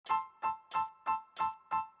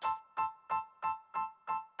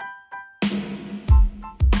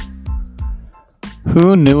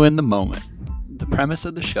Who knew in the moment? The premise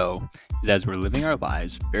of the show is as we're living our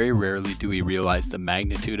lives, very rarely do we realize the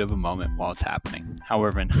magnitude of a moment while it's happening.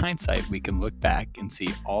 However, in hindsight, we can look back and see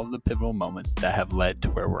all of the pivotal moments that have led to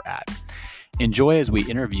where we're at. Enjoy as we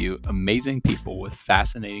interview amazing people with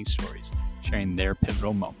fascinating stories, sharing their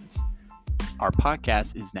pivotal moments. Our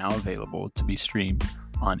podcast is now available to be streamed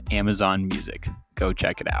on Amazon Music. Go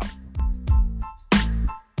check it out.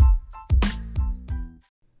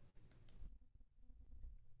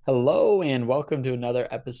 Hello and welcome to another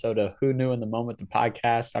episode of Who Knew in the Moment, the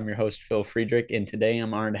podcast. I'm your host, Phil Friedrich, and today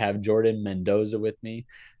I'm honored to have Jordan Mendoza with me.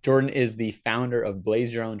 Jordan is the founder of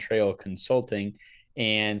Blaze Your Own Trail Consulting,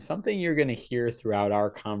 and something you're going to hear throughout our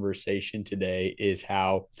conversation today is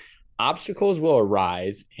how obstacles will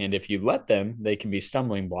arise, and if you let them, they can be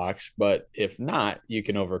stumbling blocks, but if not, you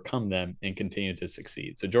can overcome them and continue to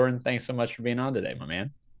succeed. So Jordan, thanks so much for being on today, my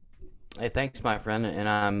man. Hey, thanks, my friend, and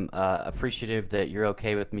I'm appreciative that you're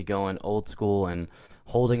okay with me going old school and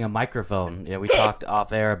holding a microphone. We talked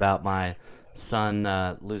off air about my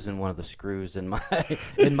son losing one of the screws in my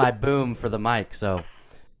in my boom for the mic, so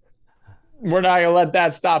We're not gonna let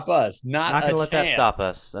that stop us. not gonna let that stop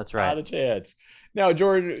us. That's right. Not a chance. Now,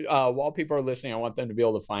 Jordan, while people are listening, I want them to be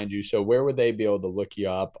able to find you. So where would they be able to look you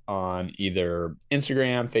up on either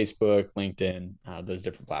Instagram, Facebook, LinkedIn, those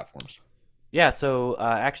different platforms? Yeah, so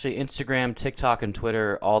actually Instagram, TikTok, and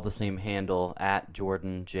Twitter all the same handle at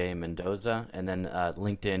Jordan J Mendoza, and then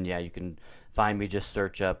LinkedIn. Yeah, you can find me. Just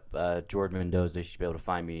search up Jordan Mendoza. You should be able to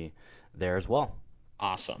find me there as well.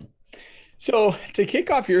 Awesome. So to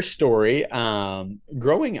kick off your story,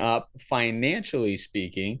 growing up, financially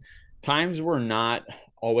speaking, times were not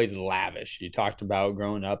always lavish. You talked about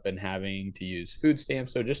growing up and having to use food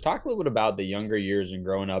stamps. So just talk a little bit about the younger years and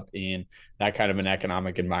growing up in that kind of an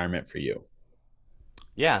economic environment for you.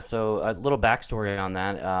 Yeah, so a little backstory on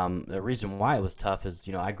that. The reason why it was tough is,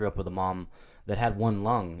 I grew up with a mom that had one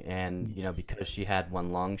lung, and because she had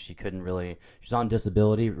one lung, she couldn't really. She's on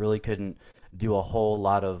disability, really couldn't do a whole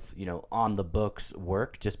lot of on the books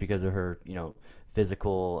work just because of her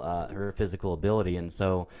her physical ability, and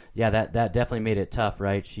so yeah, that definitely made it tough,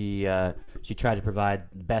 right? She tried to provide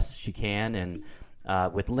the best she can,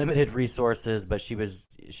 and with limited resources, but she was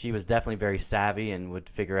definitely very savvy and would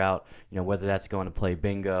figure out whether that's going to play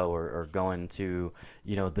bingo or going to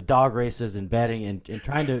the dog races and betting and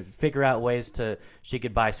trying to figure out ways to she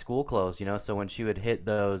could buy school clothes, so when she would hit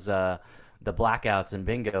those the blackouts in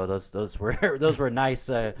bingo, those were those were nice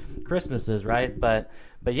Christmases, right? But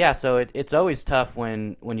yeah, so it's always tough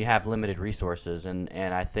when you have limited resources, and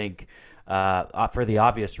I think for the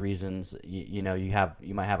obvious reasons, you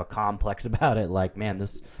might have a complex about it, like, man,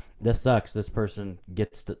 this sucks. This person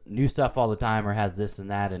gets new stuff all the time or has this and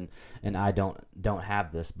that, and I don't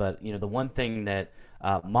have this. But the one thing that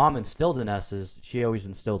mom instilled in us is she always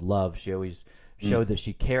instilled love. She always showed that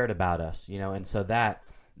she cared about us, and so that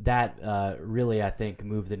really, I think,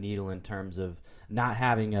 moved the needle in terms of not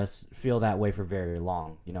having us feel that way for very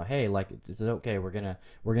long. Hey, like, it's okay. We're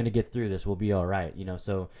gonna get through this. We'll be all right.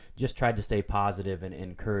 So just tried to stay positive and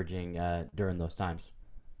encouraging during those times.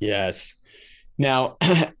 Yes. Now,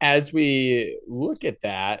 as we look at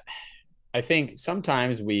that, I think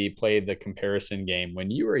sometimes we play the comparison game. When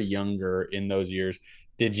you were younger in those years,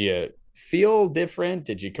 did you feel different?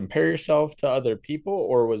 Did you compare yourself to other people?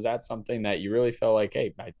 Or was that something that you really felt like,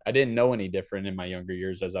 hey, I didn't know any different in my younger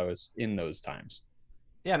years as I was in those times?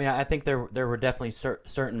 Yeah, I mean, I think there were definitely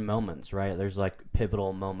certain moments, right? There's like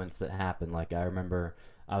pivotal moments that happen. Like, I remember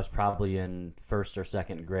I was probably in first or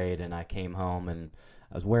second grade, and I came home and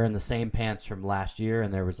I was wearing the same pants from last year,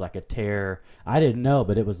 and there was like a tear. I didn't know,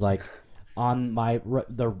 but it was like on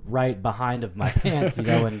the right behind of my pants,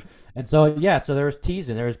 and so yeah, so there was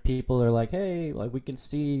teasing. There was people that are like, hey, like, we can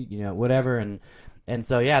see, whatever, and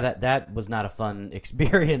so yeah, that was not a fun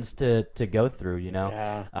experience to go through,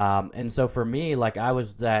 Yeah. and so for me, like, I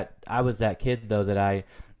was that kid though that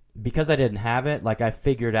because I didn't have it, like, I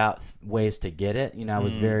figured out ways to get it. I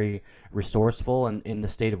was very resourceful, and in the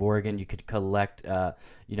state of Oregon, you could collect, I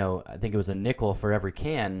think it was a nickel for every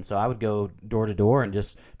can. So I would go door to door and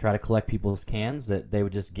just try to collect people's cans that they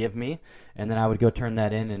would just give me, and then I would go turn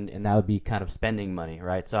that in, and that would be kind of spending money,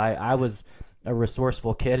 right? So I was a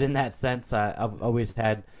resourceful kid in that sense. I've always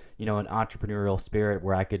had, an entrepreneurial spirit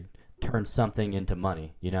where I could turn something into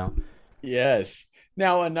money. Yes.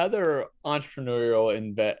 Now, another entrepreneurial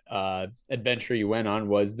adventure you went on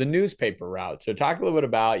was the newspaper route. So, talk a little bit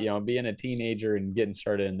about, being a teenager and getting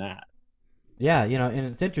started in that. Yeah, and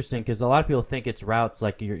it's interesting because a lot of people think it's routes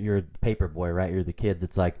like you're a paper boy, right? You're the kid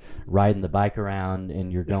that's like riding the bike around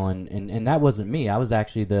and you're going, and that wasn't me. I was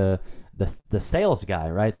actually the sales guy,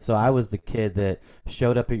 right? So I was the kid that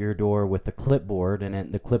showed up at your door with the clipboard, and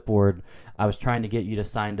in the clipboard, I was trying to get you to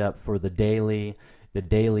sign up for the daily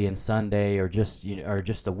and Sunday, or just or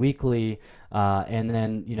just the weekly, and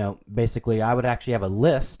then basically I would actually have a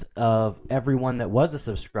list of everyone that was a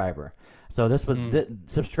subscriber. So this was the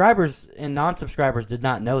subscribers and non-subscribers did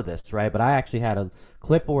not know this, right? But I actually had a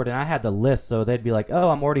clipboard and I had the list, so they'd be like, "Oh,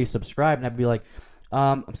 I'm already subscribed," and I'd be like,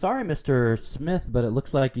 I'm sorry, Mr. Smith, but it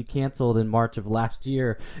looks like you canceled in March of last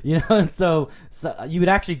year, and so you would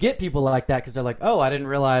actually get people like that because they're like, oh, I didn't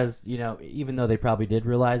realize, even though they probably did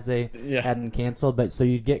realize they Yeah. hadn't canceled. But so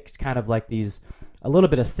you'd get kind of like these, a little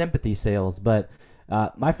bit of sympathy sales. But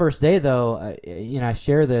my first day, though, I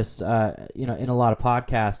share this, in a lot of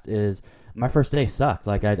podcasts, is my first day sucked.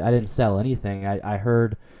 Like I didn't sell anything. I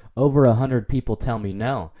heard over 100 people tell me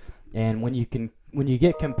no. And when you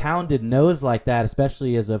get compounded no's like that,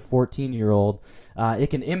 especially as a 14-year-old, it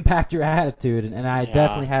can impact your attitude. And I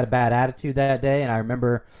definitely had a bad attitude that day. And I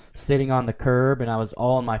remember sitting on the curb and I was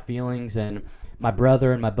all in my feelings. And my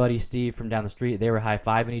brother and my buddy Steve from down the street, they were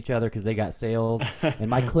high-fiving each other because they got sales. And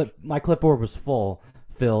my clipboard was full,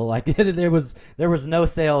 Phil. Like there was no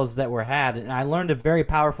sales that were had. And I learned a very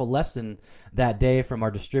powerful lesson that day from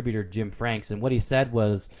our distributor, Jim Franks. And what he said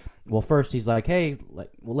was, well, first he's like, hey,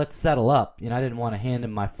 let's settle up. I didn't want to hand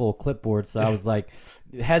him my full clipboard, so I was like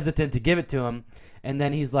hesitant to give it to him. And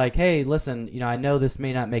then he's like, hey, listen, I know this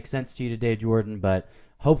may not make sense to you today, Jordan, but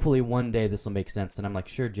hopefully one day this will make sense. And I'm like,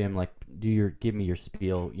 sure, Jim, like give me your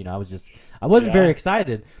spiel. I wasn't very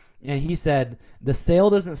excited. And he said, the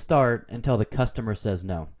sale doesn't start until the customer says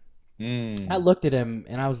no. I looked at him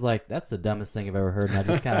and I was like, that's the dumbest thing I've ever heard. And I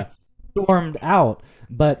just kind of stormed out.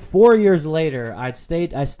 But 4 years later, I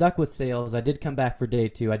stuck with sales. I did come back for day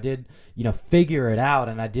 2. I did, figure it out,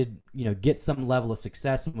 and I did, get some level of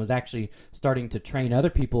success, and was actually starting to train other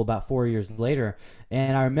people about 4 years later.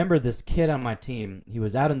 And I remember this kid on my team. He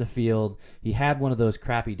was out in the field. He had one of those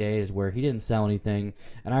crappy days where he didn't sell anything.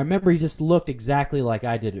 And I remember he just looked exactly like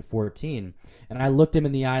I did at 14. And I looked him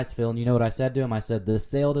in the eyes, Phil, and you know what I said to him? I said, the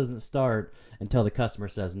sale doesn't start until the customer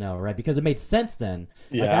says no, right? Because it made sense then.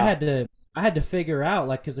 Yeah. Like I had to figure out,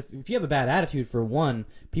 like, because if you have a bad attitude, for one,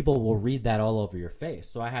 people will read that all over your face.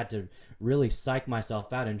 So I had to really psych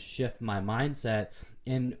myself out and shift my mindset.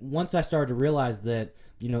 And once I started to realize that,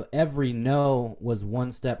 every no was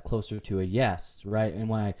one step closer to a yes, right? And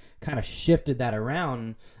when I kind of shifted that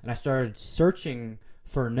around and I started searching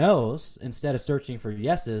for no's instead of searching for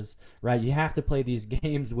yeses, right? You have to play these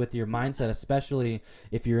games with your mindset, especially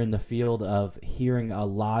if you're in the field of hearing a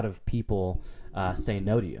lot of people say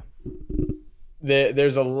no to you.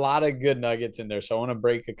 There's a lot of good nuggets in there, so I want to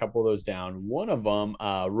break a couple of those down. One of them,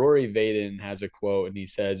 Rory Vaden has a quote, and he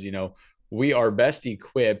says, we are best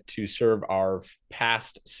equipped to serve our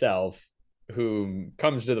past self, who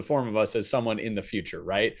comes to the form of us as someone in the future,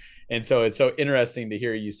 right? And so it's so interesting to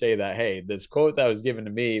hear you say that, hey, this quote that was given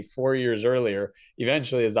to me 4 years earlier,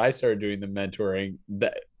 eventually as I started doing the mentoring,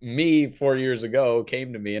 that me 4 years ago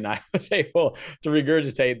came to me, and I was able to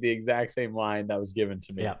regurgitate the exact same line that was given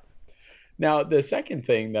to me. Yeah. Now, the second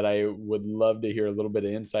thing that I would love to hear a little bit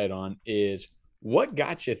of insight on is what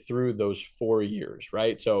got you through those 4 years,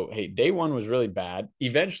 right? So, hey, day 1 was really bad.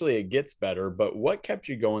 Eventually it gets better, but what kept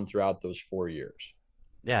you going throughout those 4 years?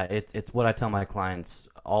 Yeah, it's what I tell my clients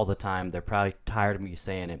all the time. They're probably tired of me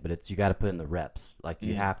saying it, but it's you got to put in the reps. Like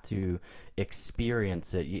you have to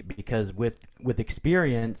experience it, because with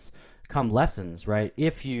experience come lessons, right?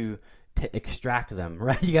 If you extract them,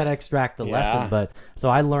 right? You got to extract the lesson. But so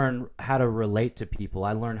I learned how to relate to people.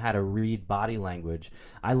 I learned how to read body language.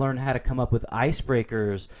 I learned how to come up with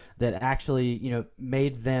icebreakers that actually,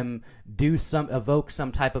 made them evoke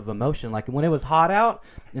some type of emotion. Like when it was hot out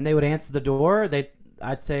and they would answer the door,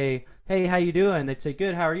 I'd say, hey, how you doing? They'd say,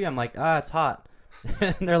 good, how are you? I'm like, it's hot.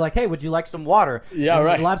 And they're like, hey, would you like some water? Yeah, and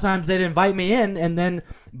right. A lot of times they'd invite me in, and then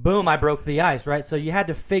boom, I broke the ice, right? So you had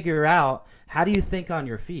to figure out, how do you think on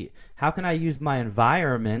your feet? How can I use my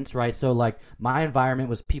environment, right? So like my environment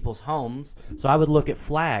was people's homes. So I would look at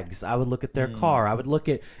flags. I would look at their car. I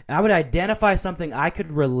would identify something I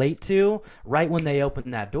could relate to right when they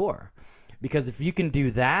opened that door. Because if you can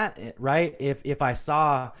do that, right, if I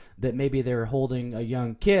saw that maybe they're holding a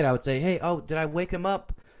young kid, I would say, hey, did I wake him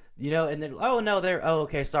up? And then, no,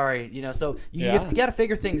 okay, sorry. So you got to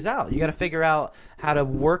figure things out. You got to figure out how to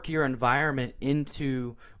work your environment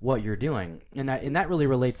into what you're doing. And that really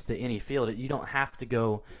relates to any field. You don't have to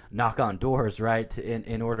go knock on doors, right,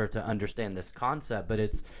 in order to understand this concept. But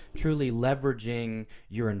it's truly leveraging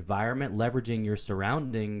your environment, leveraging your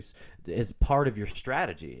surroundings as part of your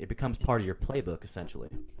strategy. It becomes part of your playbook, essentially.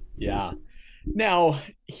 Yeah. Now,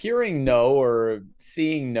 hearing no or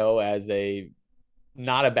seeing no as a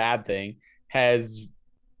not a bad thing has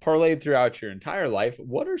parlayed throughout your entire life.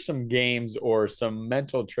 What are some games or some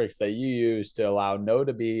mental tricks that you use to allow no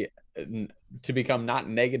to become not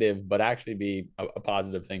negative, but actually be a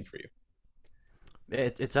positive thing for you?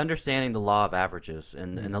 It's understanding the law of averages,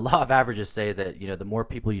 and Mm. the law of averages say that the more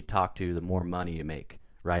people you talk to, the more money you make,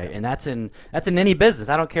 right? Yeah. And that's in any business.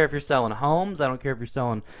 I don't care if you're selling homes, I don't care if you're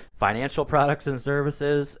selling financial products and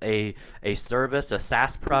services, a service, a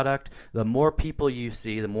SaaS product. The more people you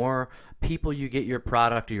see, the more people you get your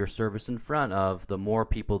product or your service in front of, the more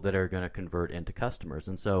people that are going to convert into customers.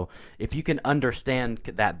 And so, if you can understand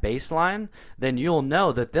that baseline, then you'll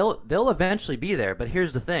know that they'll eventually be there. But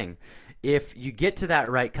here's the thing: if you get to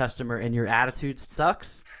that right customer and your attitude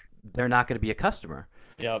sucks, they're not going to be a customer.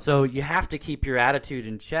 Yep. So you have to keep your attitude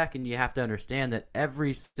in check, and you have to understand that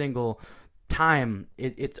every single time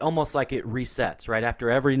it's almost like it resets. Right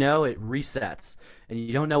after every no, it resets, and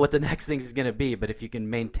you don't know what the next thing is going to be. But if you can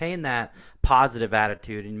maintain that positive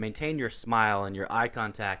attitude and maintain your smile and your eye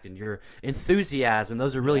contact and your enthusiasm,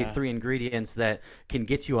 those are really Yeah. three ingredients that can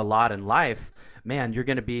get you a lot in life. Man, you're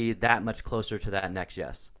going to be that much closer to that next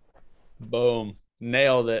yes. Boom.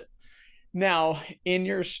 Nailed it. Now, in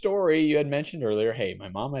your story, you had mentioned earlier, hey, my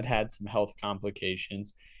mom had had some health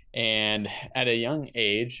complications. And at a young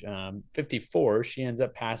age, 54, she ends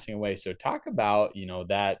up passing away. So, talk about,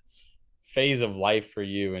 that phase of life for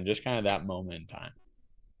you and just kind of that moment in time.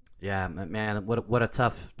 Yeah, man, what a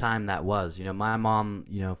tough time that was. My mom,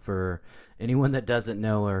 for anyone that doesn't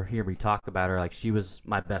know or hear me talk about her, like she was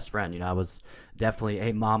my best friend. I was definitely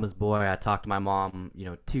a mama's boy. I talked to my mom,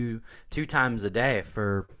 two times a day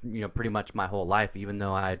for pretty much my whole life. Even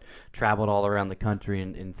though I'd traveled all around the country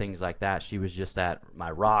and things like that, she was just at my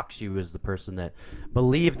rock. She was the person that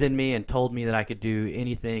believed in me and told me that I could do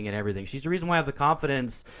anything and everything. She's the reason why I have the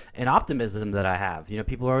confidence and optimism that I have.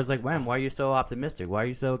 People are always like, "Man, why are you so optimistic? Why are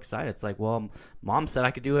you so excited?" It's like, well, mom said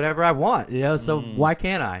I could do whatever I want, so Mm, why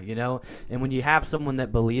can't I? And when you have someone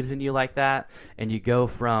that believes in you like that, and you go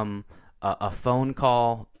from a phone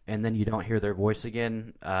call and then you don't hear their voice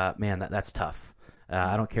again, man, that's tough.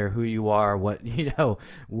 I don't care who you are, what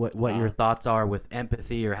what your wow. thoughts are with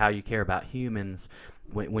empathy or how you care about humans.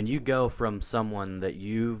 When you go from someone that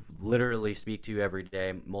you literally speak to every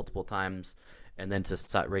day, multiple times, and then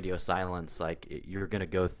to radio silence, like you're gonna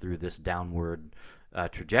go through this downward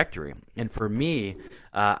trajectory. And for me,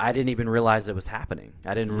 I didn't even realize it was happening.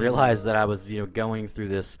 I didn't Mm, realize that I was, going through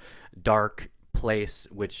this dark place,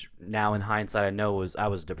 which now in hindsight I know I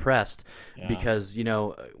was depressed yeah. because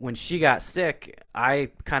when she got sick, I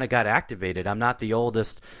kind of got activated. I'm not the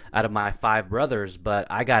oldest out of my five brothers, but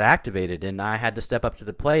I got activated and I had to step up to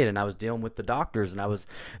the plate, and I was dealing with the doctors and I was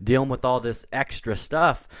dealing with all this extra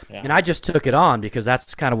stuff, Yeah. and I just took it on because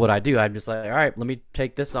that's kind of what I do. I'm just like, all right, let me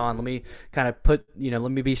take this on. Let me kind of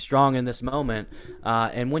let me be strong in this moment.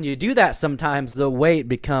 And when you do that, sometimes the weight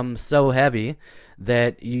becomes so heavy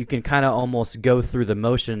that you can kind of almost go through the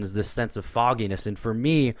motions, this sense of fogginess. And for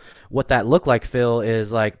me, what that looked like, Phil,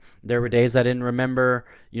 is like there were days I didn't remember,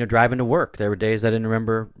 driving to work. There were days I didn't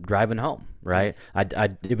remember driving home, right?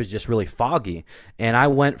 It was just really foggy. And I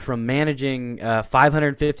went from managing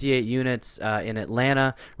 558 units in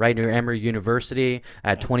Atlanta, right near Emory University. I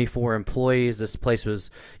had 24 employees. This place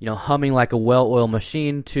was, humming like a well-oiled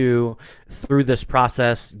machine, to through this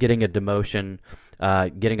process, getting a demotion,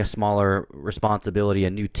 getting a smaller responsibility, a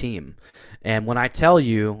new team. And when I tell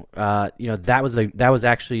you, that was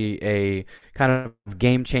actually a kind of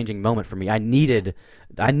game changing moment for me. I needed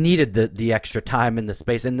the extra time in the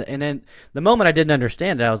space, and then the moment I didn't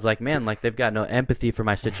understand it, I was like, man, like they've got no empathy for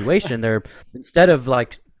my situation. They're, instead of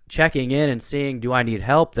like checking in and seeing do I need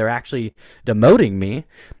help, they're actually demoting me.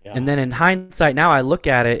 Yeah. And then in hindsight now I look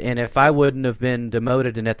at it, and if I wouldn't have been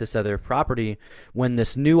demoted and at this other property when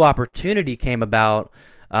this new opportunity came about,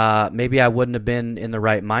 maybe I wouldn't have been in the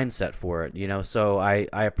right mindset for it, So I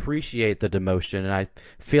appreciate the demotion, and I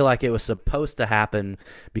feel like it was supposed to happen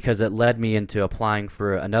because it led me into applying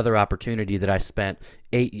for another opportunity that I spent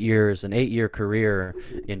 8 years, an 8-year career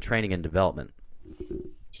in training and development.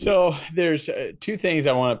 So there's two things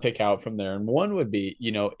I want to pick out from there. And one would be,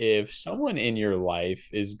 if someone in your life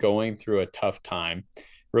is going through a tough time,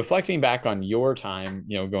 reflecting back on your time,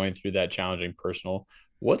 going through that challenging personal,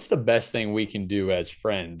 what's the best thing we can do as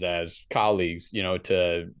friends, as colleagues,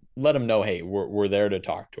 to let them know, hey, we're there to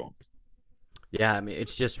talk to them. Yeah, I mean,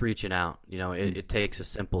 it's just reaching out. It takes a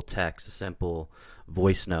simple text, a simple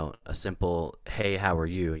voice note, a simple, hey, how are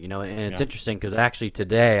you? And it's Yeah. interesting because actually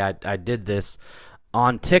today I did this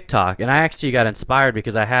on TikTok, and I actually got inspired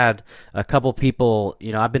because I had a couple people,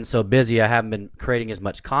 I've been so busy, I haven't been creating as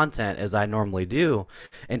much content as I normally do,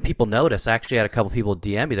 and people notice. I actually had a couple people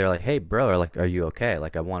DM me. They're like, "Hey, bro," or like, "Are you okay?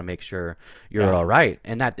 Like, I want to make sure you're Yeah. all right."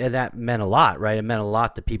 And that meant a lot, right? It meant a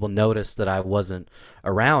lot that people noticed that I wasn't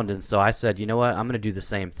around, and so I said, you know what? I'm gonna do the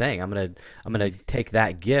same thing. I'm gonna take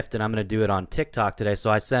that gift and I'm gonna do it on TikTok today. So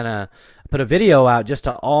I put a video out just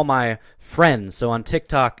to all my friends. So on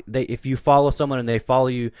TikTok, if you follow someone and they follow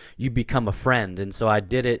you, you become a friend. And so I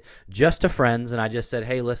did it just to friends, and I just said,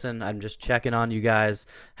 "Hey, listen, I'm just checking on you guys.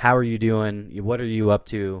 How are you doing? What are you up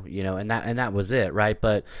to?" And that was it, right?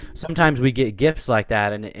 But sometimes we get gifts like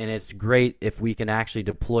that, and it's great if we can actually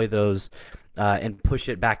deploy those and push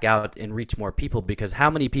it back out and reach more people, because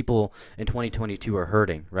how many people in 2022 are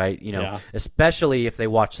hurting, right? Yeah. Especially if they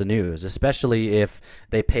watch the news, especially if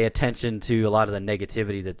they pay attention to a lot of the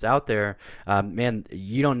negativity that's out there. Man,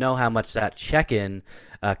 you don't know how much that check-in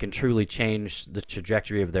can truly change the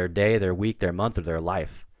trajectory of their day, their week, their month, or their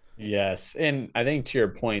life. Yes. And I think to your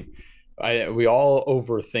point, we all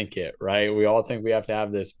overthink it, right? We all think we have to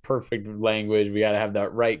have this perfect language. We got to have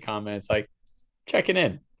that right comments, like checking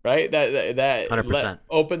in, right? That let 100%.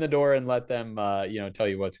 open the door and let them, tell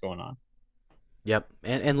you what's going on. Yep,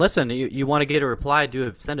 and listen, you want to get a reply,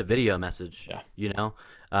 send a video message. Yeah.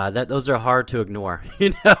 That those are hard to ignore.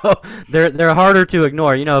 They're harder to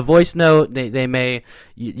ignore. A voice note, they may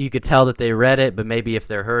you could tell that they read it, but maybe if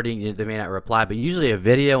they're hurting, they may not reply. But usually a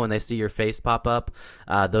video, when they see your face pop up,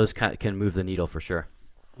 those can move the needle for sure.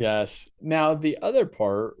 Yes. Now, the other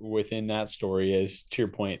part within that story is, to your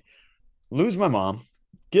point, lose my mom,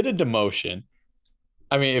 get a demotion.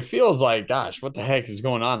 I mean, it feels like, gosh, what the heck is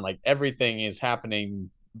going on? Like everything is happening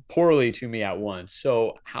poorly to me at once.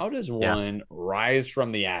 So, how does Yeah. one rise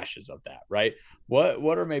from the ashes of that, right?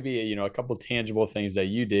 What are maybe, a couple tangible things that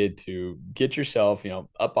you did to get yourself,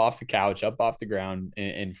 up off the couch, up off the ground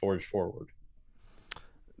and forge forward?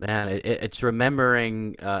 Man, it's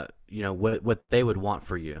remembering, what they would want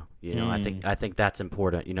for you. Mm, I think that's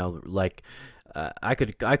important. Like, I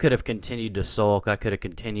could have continued to sulk. I could have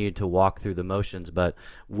continued to walk through the motions, but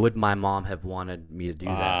would my mom have wanted me to do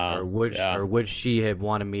that, or yeah. would she have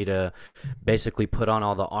wanted me to basically put on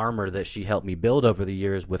all the armor that she helped me build over the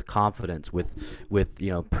years, with confidence, with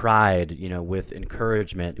pride, with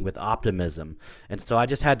encouragement, with optimism. And so I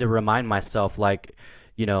just had to remind myself, like,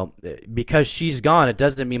 because she's gone, it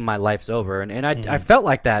doesn't mean my life's over. And I Mm, felt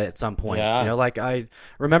like that at some point. yeah. Like, I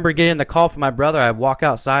remember getting the call from my brother. I walk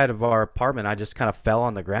outside of our apartment. I just kind of fell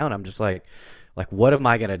on the ground. I'm just like, what am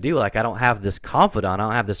I gonna do? Like, I don't have this confidant. I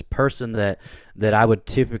don't have this person that I would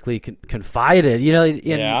typically confide in. And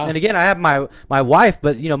Yeah. again, I have my wife,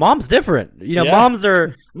 but mom's different. Yeah.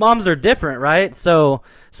 Moms are different, right? So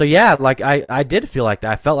yeah, like, I did feel like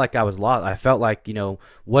that. I felt like I was lost. I felt like,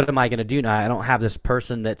 what am I gonna do now? I don't have this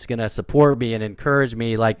person that's gonna support me and encourage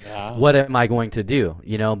me. Like, Yeah. what am I going to do?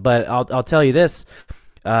 But I'll tell you this.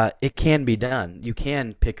 It can be done. You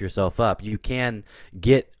can pick yourself up. You can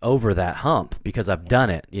get over that hump, because I've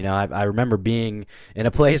done it. I remember being in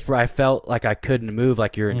a place where I felt like I couldn't move,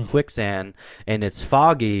 like you're in Mm, quicksand and it's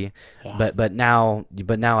foggy. yeah. But now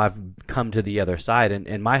I've come to the other side,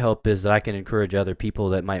 and my hope is that I can encourage other people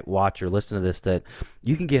that might watch or listen to this, that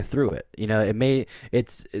you can get through it.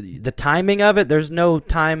 It's the timing of it. There's no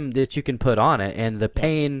time that you can put on it, and the Yeah.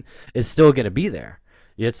 pain is still going to be there.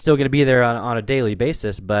 It's still going to be there on a daily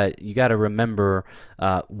basis, but you got to remember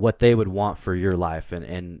what they would want for your life,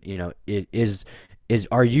 and it is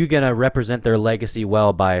are you going to represent their legacy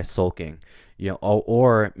well by sulking,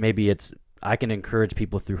 or maybe it's, I can encourage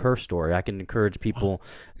people through her story. I can encourage people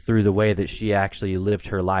through the way that she actually lived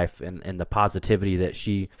her life, and the positivity that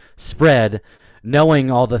she spread,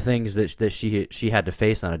 knowing all the things that she had to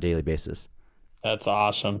face on a daily basis. That's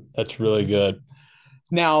awesome. That's really good.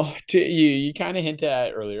 Now, to you kind of hinted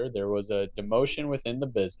at earlier, there was a demotion within the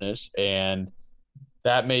business, and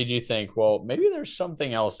that made you think, well, maybe there's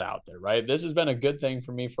something else out there, right? This has been a good thing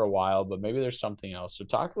for me for a while, but maybe there's something else. So,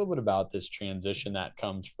 talk a little bit about this transition that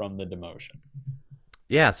comes from the demotion.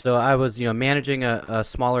 Yeah, so I was, managing a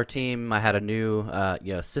smaller team. I had a new,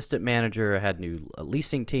 assistant manager. I had a new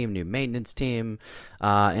leasing team, new maintenance team,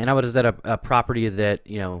 and I was at a property that,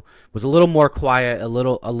 was a little more quiet, a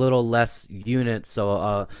little less units.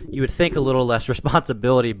 So you would think a little less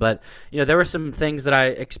responsibility, but there were some things that I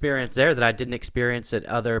experienced there that I didn't experience at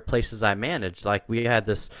other places I managed. Like, we had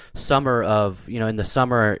this summer of, in the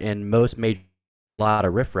summer, in most major, a lot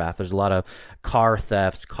of riffraff. There's a lot of car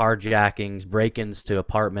thefts, carjackings, break-ins to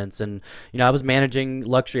apartments, and I was managing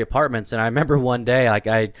luxury apartments. And I remember one day, like,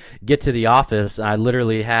 I get to the office, and I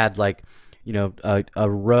literally had, like, a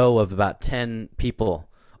row of about 10 people,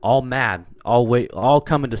 all mad, all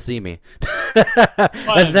coming to see me. That's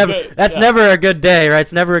Fun, never good. that's Yeah. never a good day, right?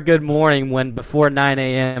 It's never a good morning when before 9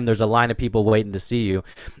 a.m. there's a line of people waiting to see you.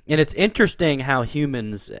 And it's interesting how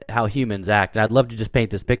humans act. And I'd love to just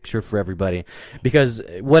paint this picture for everybody, because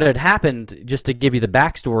what had happened, just to give you the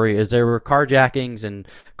backstory, is there were carjackings and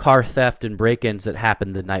car theft and break-ins that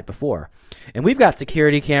happened the night before. And we've got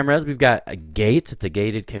security cameras, we've got gates. It's a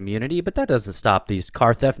gated community, but that doesn't stop these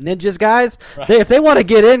car theft ninjas, guys. Right. If they want to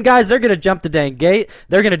get in, guys, they're going to jump the dang gate.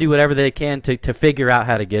 They're going to do whatever they can to figure out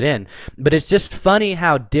how to get in. But it's just funny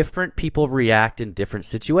how different people react in different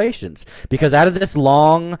situations. Because out of this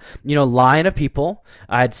long, line of people,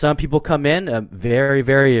 I had some people come in very,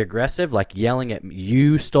 very aggressive, like yelling at me,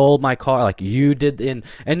 "You stole my car," like you did. And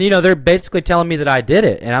they're basically telling me that I did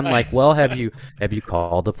it. And I'm like, well, have you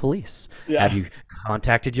called the police? Yeah. Have you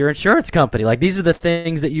contacted your insurance company? Like, these are the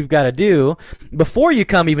things that you've got to do before you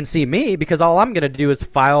come even see me, because all I'm going to do is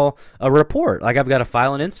file a report. Like, I've got to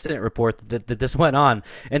file an incident report that this went on.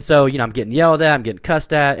 And so, I'm getting yelled at, I'm getting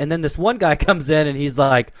cussed at. And then this one guy comes in and he's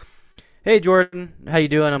like, "Hey, Jordan, how you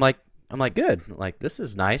doing?" I'm like, "Good." Like, this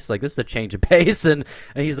is nice. Like, this is a change of pace. And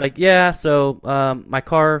he's like, "Yeah, so my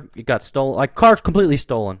car got stolen. Like, car completely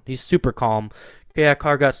stolen." He's super calm. "Yeah,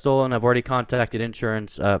 car got stolen. I've already contacted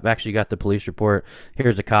insurance. I've actually got the police report.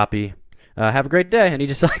 Here's a copy. Have a great day." And he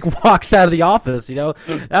just like walks out of the office,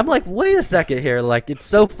 I'm like, wait a second here. Like, it's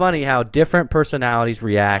so funny how different personalities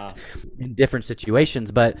react in different situations,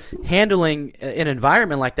 but handling an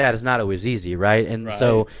environment like that is not always easy, right? And Right.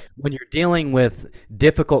 so when you're dealing with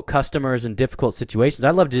difficult customers and difficult situations,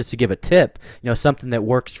 I'd love just to give a tip. Something that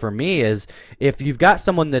works for me is, if you've got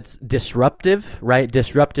someone that's disruptive, right?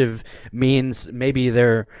 Disruptive means maybe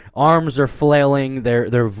their arms are flailing,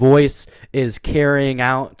 their voice is carrying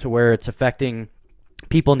out to where it's affecting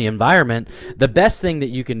people in the environment. The best thing that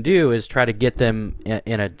you can do is try to get them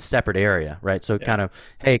in a separate area, right? So kind of,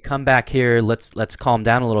 "Hey, come back here. Let's calm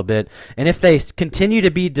down a little bit." And if they continue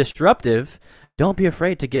to be disruptive, don't be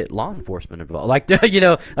afraid to get law enforcement involved. Like,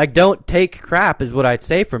 like, don't take crap is what I'd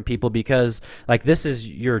say from people, because like, this is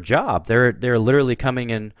your job. They're literally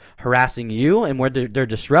coming and harassing you, and where they're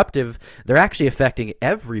disruptive, they're actually affecting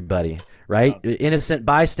everybody, right? Innocent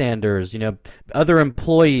bystanders, other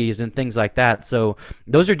employees and things like that. So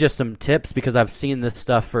those are just some tips, because I've seen this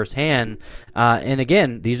stuff firsthand. And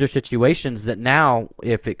again, these are situations that now,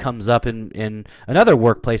 if it comes up in another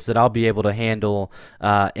workplace, that I'll be able to handle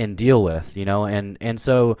and deal with, and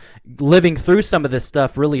so living through some of this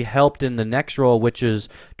stuff really helped in the next role, which is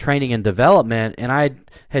training and development. And I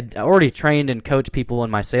had already trained and coached people in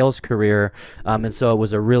my sales career, and so it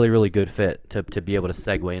was a really, really good fit to be able to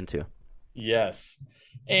segue into. Yes.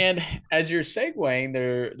 And as you're segueing,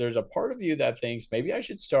 there's a part of you that thinks maybe I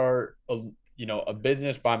should start a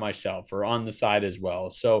business by myself or on the side as well.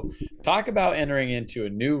 So talk about entering into a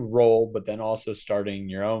new role, but then also starting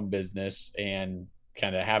your own business and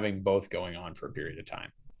kind of having both going on for a period of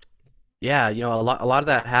time. Yeah, a lot of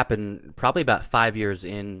that happened probably about 5 years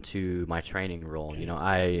into my training role.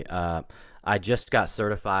 I just got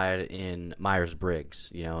certified in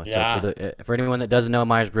Myers-Briggs. So Yeah. for anyone that doesn't know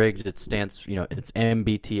Myers-Briggs, it stands, it's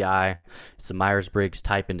MBTI. It's a Myers-Briggs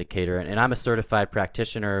Type Indicator, and I'm a certified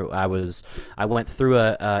practitioner. I went through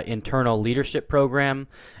a internal leadership program,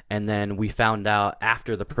 and then we found out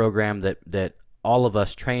after the program that all of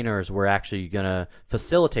us trainers were actually going to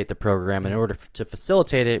facilitate the program. In order to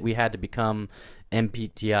facilitate it, we had to become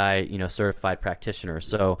MBTI, certified practitioners.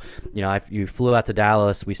 So, you flew out to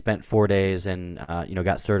Dallas. We spent 4 days and,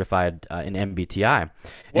 got certified in MBTI.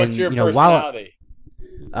 What's And, your while personality?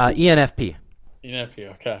 ENFP. ENFP.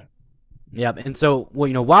 Okay. Yeah, and so,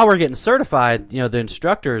 while we're getting certified, the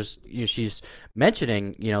instructors, she's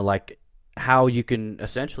mentioning, like, how you can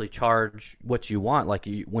essentially charge what you want. Like,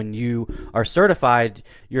 when you are certified,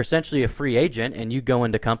 you're essentially a free agent, and you go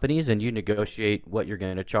into companies and you negotiate what you're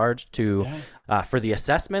going to charge for the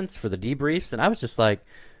assessments, for the debriefs. And I was just like,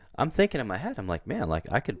 I'm thinking in my head, I'm like, man, like,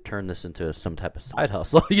 I could turn this into some type of side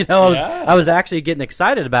hustle. I was actually getting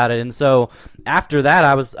excited about it. And so after that,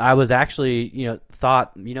 I was actually,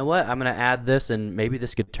 thought, what, I'm going to add this and maybe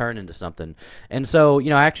this could turn into something. And so,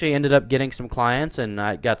 I actually ended up getting some clients, and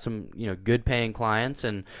I got some, good paying clients.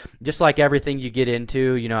 And just like everything you get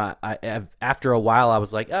into, after a while, I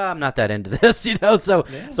was like, oh, I'm not that into this, So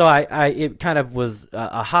it kind of was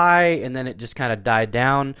a high, and then it just kind of died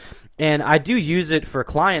down. And I do use it for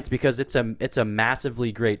clients because it's a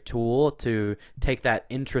massively great tool to take that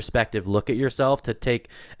introspective look at yourself, to take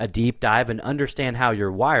a deep dive and understand how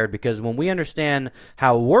you're wired. Because when we understand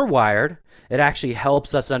how we're wired, it actually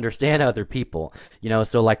helps us understand other people.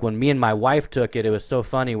 So like when me and my wife took it, it was so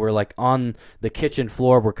funny. We're like on the kitchen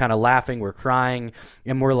floor, we're kind of laughing, we're crying,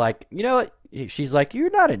 and we're like, you know what? She's like, you're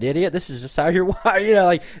not an idiot. This is just how you're wired.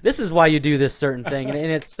 Like this is why you do this certain thing.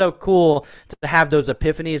 And it's so cool to have those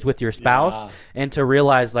epiphanies with your spouse and to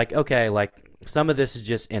realize like, okay, like some of this is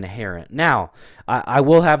just inherent. Now, I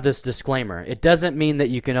will have this disclaimer. It doesn't mean that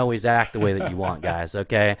you can always act the way that you want, guys,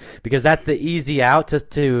 okay? Because that's the easy out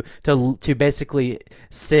to basically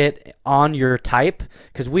sit on your type,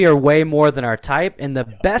 because we are way more than our type. And the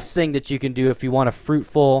best thing that you can do if you want a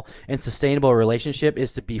fruitful and sustainable relationship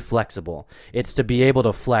is to be flexible. It's to be able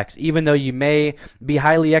to flex. Even though you may be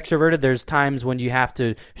highly extroverted, there's times when you have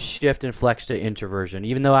to shift and flex to introversion.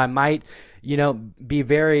 Even though I might be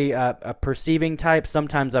very a perceiving type,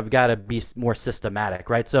 sometimes I've got to be more systematic,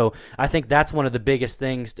 right? So I think that's one of the biggest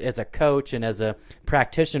things as a coach and as a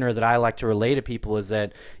practitioner that I like to relay to people is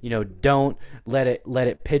that, don't let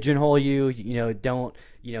it pigeonhole you, don't,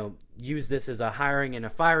 use this as a hiring and a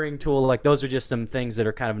firing tool. Like those are just some things that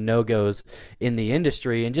are kind of no-goes in the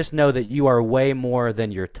industry, and just know that you are way more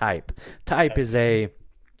than your type. Type is a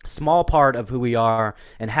small part of who we are,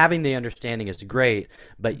 and having the understanding is great,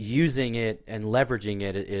 but using it and leveraging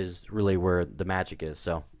it is really where the magic is.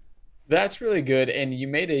 So That's really good. And you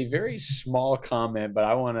made a very small comment, but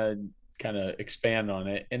I want to kind of expand on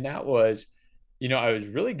it. And that was, I was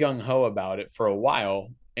really gung ho about it for a while.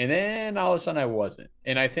 And then all of a sudden I wasn't.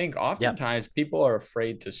 And I think yep, oftentimes people are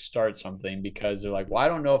afraid to start something because they're like, well, I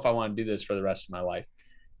don't know if I want to do this for the rest of my life.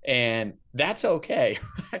 And that's okay.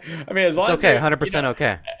 I mean, as it's long as okay, you're, 100%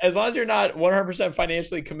 okay. as long as you're not 100%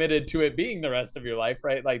 financially committed to it being the rest of your life,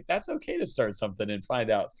 right? Like that's okay to start something and find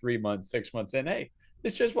out 3 months, 6 months in, hey,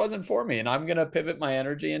 this just wasn't for me, and I'm gonna pivot my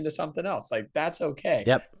energy into something else. Like that's okay.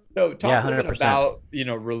 Yep, So yeah, talk a little bit 100%. about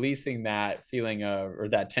releasing that feeling of or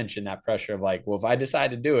that tension, that pressure of like, well, if I decide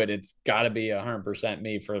to do it, it's got to be 100%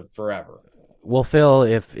 me for forever. Well, Phil,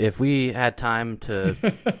 if we had time to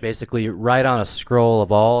basically write on a scroll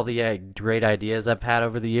of all the great ideas I've had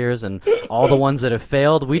over the years and all the ones that have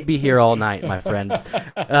failed, we'd be here all night, my friend.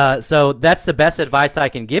 So that's the best advice I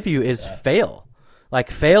can give you is fail. Like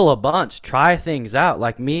fail a bunch, try things out.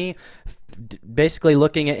 Like me, basically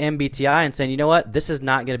looking at MBTI and saying, you know what, this is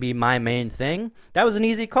not going to be my main thing. That was an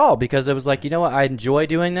easy call because it was like, you know what, I enjoy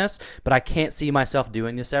doing this, but I can't see myself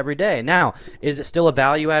doing this every day. Now, is it still a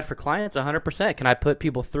value add for clients? 100%. Can I put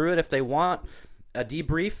people through it if they want a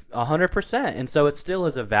debrief? 100%. And so it still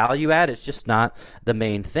is a value add. It's just not the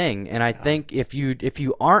main thing. And I think if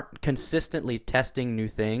you aren't consistently testing new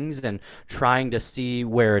things and trying to see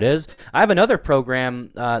where it is, I have another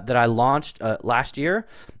program that I launched last year.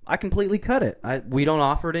 I completely cut it. We don't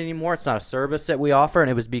offer it anymore. It's not a service that we offer,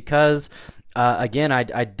 and it was because again,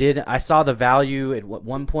 I saw the value at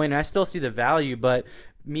one point, and I still see the value, but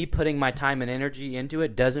me putting my time and energy into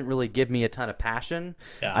it doesn't really give me a ton of passion.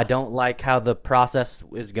 I Yeah. don't like how the process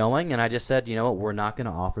is going, and I just said, you know what, we're not going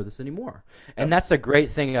to offer this anymore. And that's the great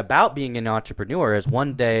thing about being an entrepreneur is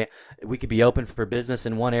one day we could be open for business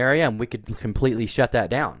in one area and we could completely shut that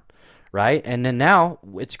down. Right. And then now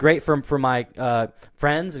it's great for my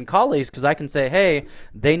friends and colleagues because I can say, hey,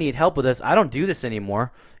 they need help with this. I don't do this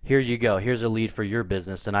anymore. Here you go. Here's a lead for your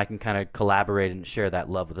business. And I can kind of collaborate and share that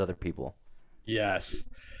love with other people. Yes.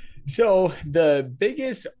 So the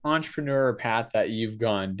biggest entrepreneur path that you've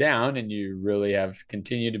gone down and you really have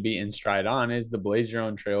continued to be in stride on is the Blaze Your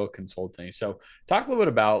Own Trail consulting. So talk a little bit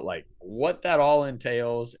about like what that all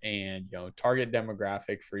entails and target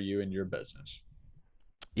demographic for you and your business.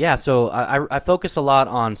 Yeah, so I focus a lot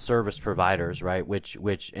on service providers, right? Which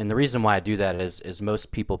and the reason why I do that is most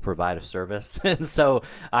people provide a service, and so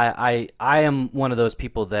I am one of those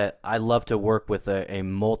people that I love to work with a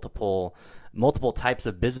multiple types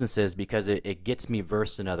of businesses because it gets me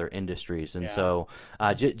versed in other industries. And Yeah. so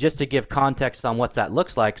just to give context on what that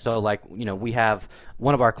looks like, so like we have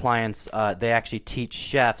one of our clients, they actually teach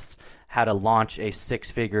chefs how to launch a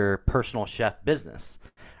six-figure personal chef business.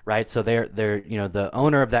 Right, so they're the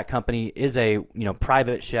owner of that company is a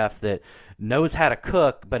private chef that knows how to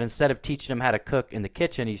cook, but instead of teaching them how to cook in the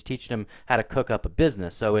kitchen, he's teaching them how to cook up a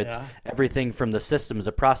business. So it's Yeah. everything from the systems,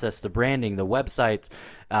 the process, the branding, the websites,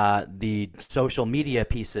 the social media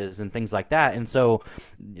pieces, and things like that. And so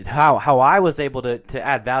how I was able to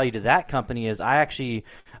add value to that company is I actually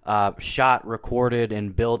shot, recorded,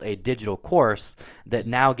 and build a digital course that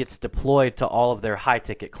now gets deployed to all of their high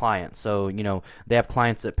ticket clients. So, they have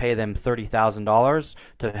clients that pay them $30,000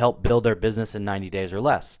 to help build their business in 90 days or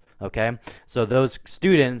less. Okay, so those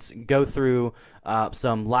students go through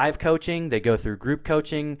some live coaching, they go through group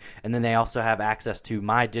coaching, and then they also have access to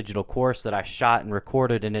my digital course that I shot and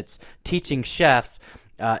recorded, and it's teaching chefs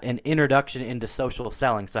an introduction into social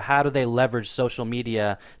selling. So how do they leverage social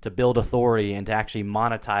media to build authority and to actually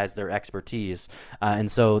monetize their expertise?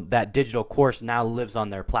 And so that digital course now lives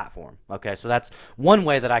on their platform. Okay, so that's one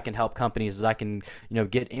way that I can help companies is I can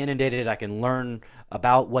get inundated, I can learn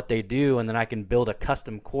about what they do, and then I can build a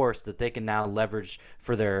custom course that they can now leverage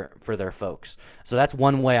for their folks. So that's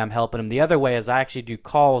one way I'm helping them. The other way is I actually do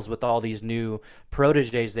calls with all these new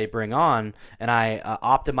proteges they bring on, and I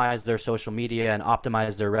optimize their social media and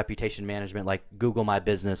optimize their reputation management, like Google My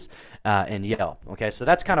Business and Yelp. Okay, so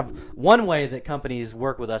that's kind of one way that companies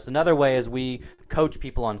work with us. Another way is we coach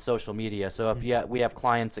people on social media. So if we have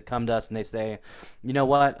clients that come to us and they say, you know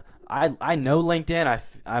what, I know LinkedIn,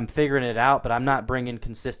 I'm figuring it out, but I'm not bringing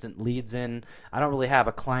consistent leads in. I don't really have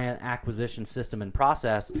a client acquisition system and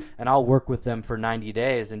process, and I'll work with them for 90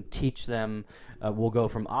 days and teach them. We'll go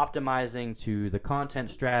from optimizing to the content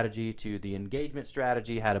strategy to the engagement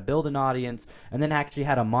strategy, how to build an audience, and then actually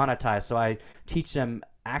how to monetize. So I teach them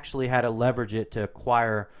actually how to leverage it to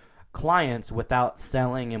acquire clients without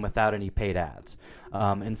selling and without any paid ads.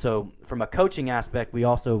 And so from a coaching aspect, we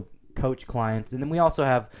also coach clients, and then we also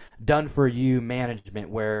have done for you management,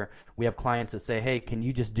 where we have clients that say, hey, can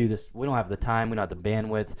you just do this? We don't have the time, we don't have the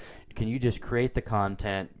bandwidth. Can you just create the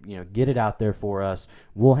content, get it out there for us?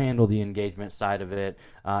 We'll handle the engagement side of it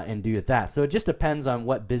and do that. So it just depends on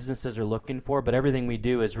what businesses are looking for, but everything we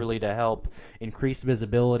do is really to help increase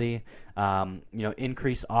visibility,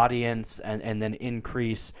 increase audience, and then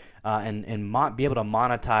increase and be able to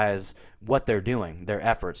monetize what they're doing, their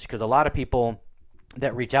efforts. Because a lot of people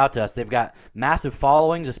that reach out to us, they've got massive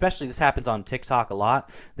followings, especially this happens on TikTok a lot.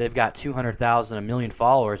 They've got 200,000, a million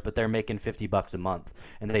followers, but they're making $50 a month,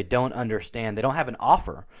 and they don't understand. They don't have an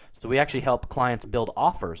offer. So we actually help clients build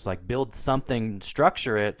offers, like build something,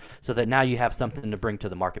 structure it so that now you have something to bring to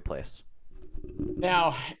the marketplace.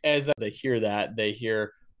 Now, as they hear that, they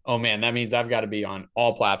hear, oh man, that means I've got to be on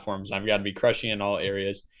all platforms. I've got to be crushing in all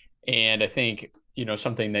areas. And I think,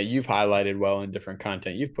 something that you've highlighted well in different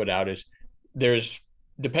content you've put out is there's,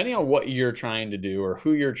 depending on what you're trying to do or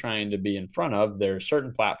who you're trying to be in front of, there are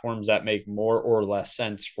certain platforms that make more or less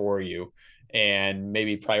sense for you, and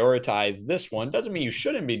maybe prioritize this one. Doesn't mean you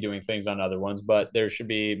shouldn't be doing things on other ones, but there should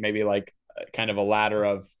be maybe like kind of a ladder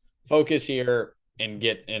of focus here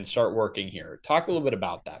and start working here. Talk a little bit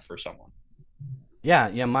about that for someone.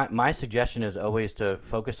 Yeah. My suggestion is always to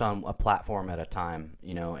focus on a platform at a time,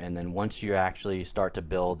 and then once you actually start to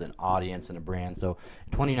build an audience and a brand. So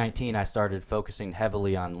in 2019, I started focusing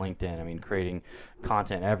heavily on LinkedIn. I mean, creating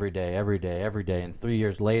content every day. And 3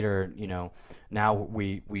 years later, now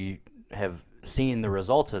we have seen the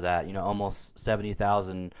results of that, almost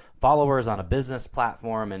 70,000 followers on a business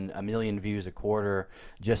platform and 1 million views a quarter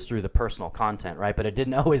just through the personal content, right? But it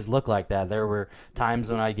didn't always look like that. There were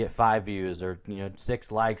times when I get 5 views or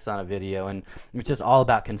 6 likes on a video, and it's just all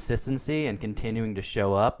about consistency and continuing to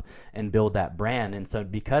show up and build that brand. And so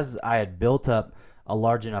because I had built up a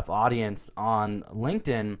large enough audience on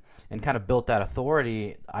LinkedIn and kind of built that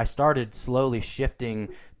authority, I started slowly shifting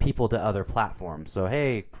people to other platforms. So,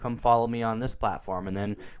 hey, come follow me on this platform. And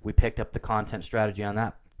then we picked up the content strategy on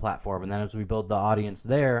that platform. And then as we build the audience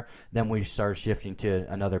there, then we started shifting to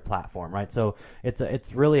another platform, right? So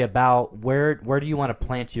it's really about where do you want to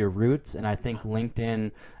plant your roots? And I think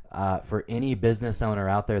LinkedIn, for any business owner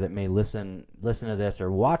out there that may listen to this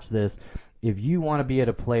or watch this, if you want to be at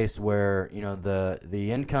a place where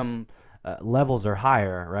the income levels are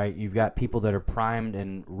higher, right? You've got people that are primed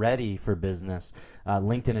and ready for business.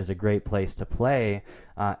 LinkedIn is a great place to play.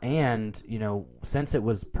 And since it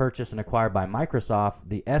was purchased and acquired by Microsoft,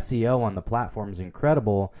 the SEO on the platform is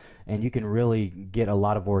incredible, and you can really get a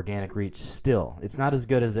lot of organic reach still. It's not as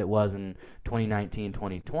good as it was in 2019,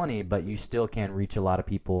 2020, but you still can reach a lot of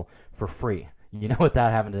people for free,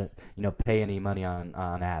 without having to, pay any money on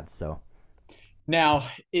ads. So. Now,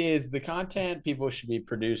 is the content people should be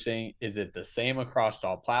producing, is it the same across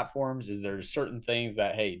all platforms? Is there certain things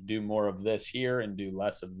that, hey, do more of this here and do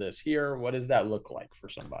less of this here? What does that look like for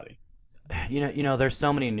somebody? There's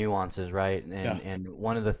so many nuances, right? And Yeah. and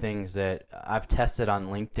one of the things that I've tested on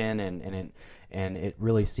LinkedIn, and and it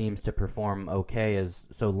really seems to perform okay. Is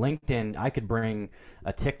so LinkedIn, I could bring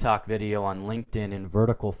a TikTok video on LinkedIn in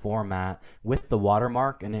vertical format with the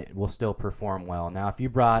watermark, and it will still perform well. Now, if you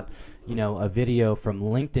brought, a video from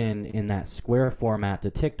LinkedIn in that square format to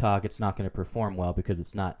TikTok, it's not going to perform well because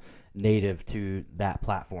it's not native to that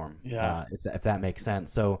platform. Yeah. If that makes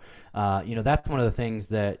sense. So, that's one of the things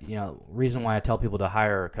that, reason why I tell people to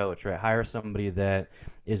hire a coach, right? Hire somebody that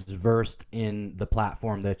is versed in the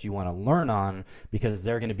platform that you want to learn on, because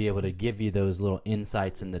they're going to be able to give you those little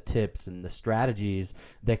insights and the tips and the strategies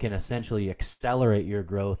that can essentially accelerate your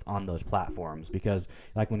growth on those platforms. Because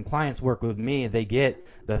like when clients work with me, they get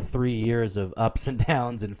the 3 years of ups and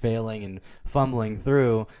downs and failing and fumbling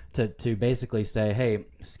through to basically say, hey,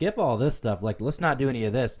 skip all this stuff. Like, let's not do any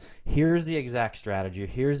of this. Here's the exact strategy.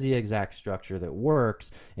 Here's the exact structure that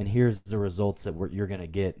works. And here's the results that you're going to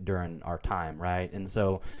get during our time, right? And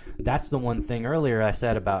so that's the one thing earlier I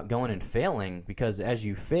said about going and failing, because as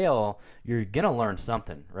you fail, you're going to learn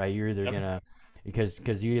something, right? You're either going to,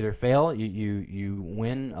 because you either fail, you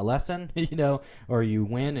win a lesson, or you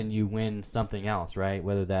win and you win something else, right?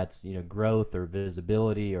 Whether that's, growth or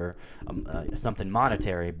visibility or something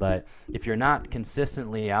monetary. But if you're not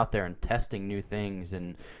consistently out there and testing new things,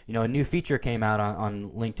 and, a new feature came out on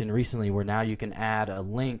LinkedIn recently where now you can add a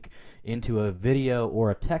link into a video or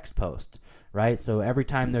a text post, right? So every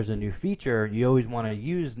time there's a new feature, you always want to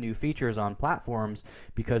use new features on platforms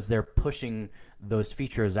because they're pushing those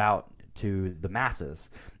features out to the masses.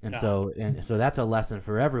 And so that's a lesson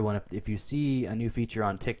for everyone. If you see a new feature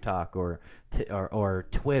on TikTok or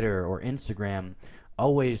Twitter or Instagram,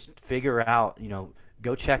 always figure out,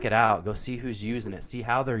 go check it out, go see who's using it, see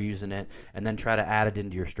how they're using it, and then try to add it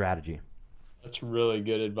into your strategy. That's really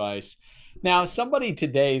good advice. Now, somebody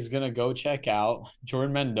today is going to go check out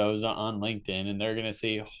Jordan Mendoza on LinkedIn, and they're going to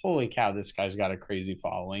see, holy cow, this guy's got a crazy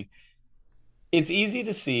following. It's easy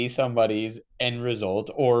to see somebody's end result,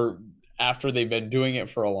 or after they've been doing it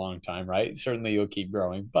for a long time, right? Certainly you'll keep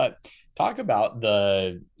growing, but talk about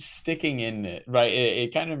the sticking in it, right?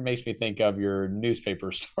 It kind of makes me think of your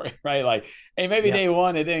newspaper story, right? Like, hey, maybe Yep. day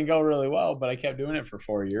one it didn't go really well, but I kept doing it for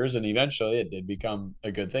 4 years, and eventually it did become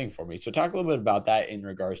a good thing for me. So talk a little bit about that in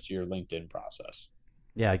regards to your LinkedIn process.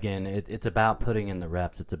 Yeah, again, it's about putting in the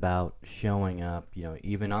reps. It's about showing up,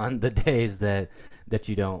 even on the days that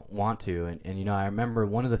you don't want to. And I remember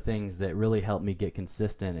one of the things that really helped me get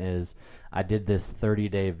consistent is I did this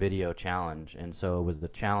 30-day video challenge. And so it was the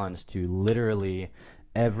challenge to literally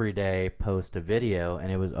every day post a video,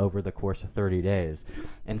 and it was over the course of 30 days.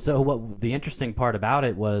 And so what the interesting part about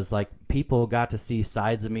it was, like, people got to see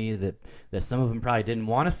sides of me that some of them probably didn't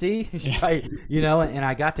want to see, right? And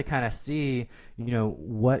I got to kind of see,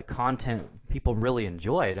 what content people really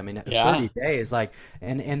enjoyed. I mean, Yeah. 30 days, like,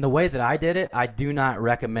 and the way that I did it, I do not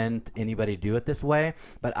recommend anybody do it this way,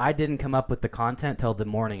 but I didn't come up with the content till the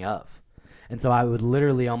morning of. And so I would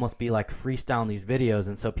literally almost be like freestyling these videos.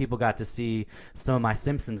 And so people got to see some of my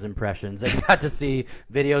Simpsons impressions. They got to see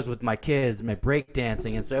videos with my kids, my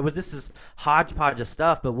breakdancing. And so it was just this hodgepodge of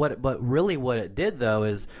stuff. But what it did, though,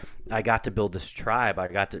 is I got to build this tribe. I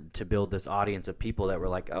got to build this audience of people that were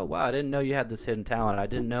like, oh, wow, I didn't know you had this hidden talent. I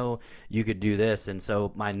didn't know you could do this. And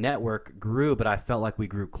so my network grew, but I felt like we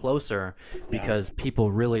grew closer because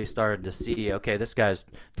people really started to see, okay, this guy's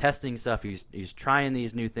testing stuff. He's trying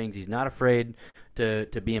these new things. He's not afraid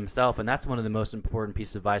to be himself. And that's one of the most important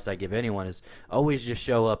pieces of advice I give anyone is always just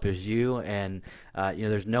show up as you. And,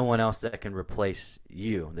 there's no one else that can replace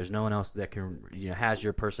you. There's no one else that can, has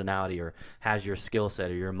your personality or has your skill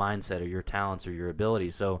set or your mindset or your talents or your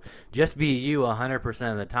abilities. So just be you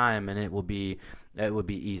 100% of the time, and it would be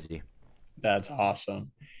easy. That's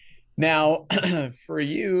awesome. Now, for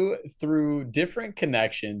you, through different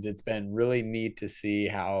connections, it's been really neat to see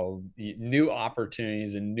how new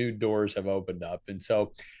opportunities and new doors have opened up. And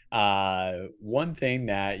so, one thing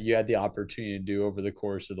that you had the opportunity to do over the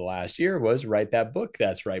course of the last year was write that book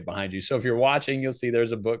that's right behind you. So, if you're watching, you'll see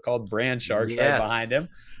there's a book called Brand Sharks right behind Yes. him.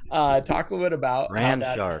 Talk a little bit about Brand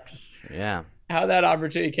sharks. Yeah. how that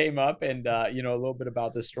opportunity came up, and a little bit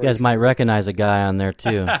about the You story guys for might you. recognize a guy on there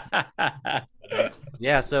too.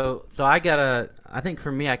 Yeah, so I got I think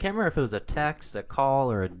for me, I can't remember if it was a text, a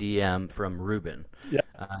call, or a DM from Ruben. Yeah.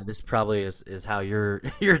 This probably is how your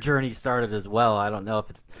your journey started as well. I don't know if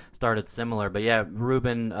it's started similar, but yeah,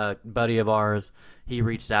 Ruben, a buddy of ours, he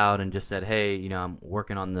reached out and just said, hey, I'm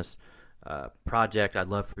working on this project. I'd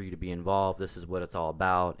love for you to be involved. This is what it's all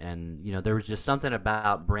about. And, there was just something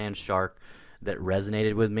about Brand Shark that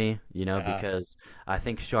resonated with me, Yeah. because I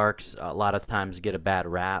think sharks a lot of times get a bad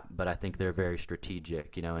rap, but I think they're very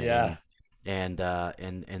strategic, and Yeah.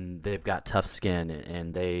 and they've got tough skin,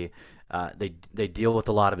 and they deal with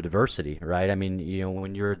a lot of adversity, right? I mean,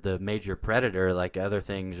 when you're the major predator, like other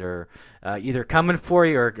things are either coming for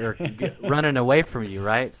you or running away from you,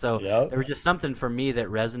 right? So Yep. there was just something for me that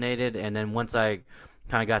resonated, and then once I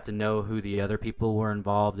kind of got to know who the other people were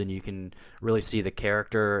involved, and you can really see the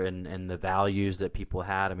character and the values that people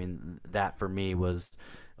had. I mean, that for me was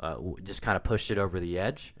just kind of pushed it over the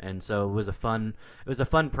edge. And so it was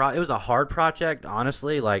a hard project,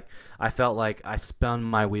 honestly. Like, I felt like I spun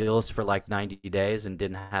my wheels for like 90 days and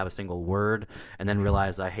didn't have a single word, and then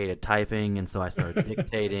realized I hated typing, and so I started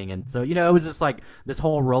dictating. And so, it was just like this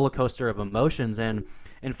whole roller coaster of emotions. And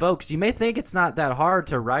folks, you may think it's not that hard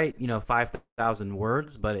to write, 5,000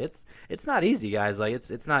 words, but it's not easy, guys. Like,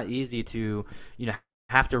 it's not easy to,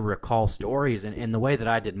 have to recall stories. And the way that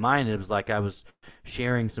I did mine, it was like I was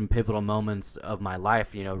sharing some pivotal moments of my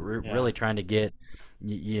life, Yeah. really trying to get,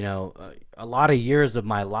 a lot of years of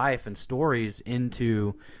my life and stories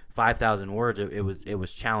into 5,000 words. It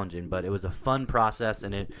was challenging, but it was a fun process,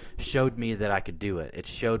 and it showed me that I could do it. It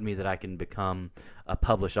showed me that I can become a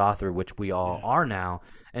published author, which we all Yeah. are now.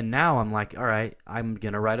 And now I'm like, all right, I'm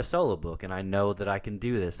going to write a solo book, and I know that I can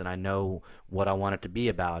do this, and I know what I want it to be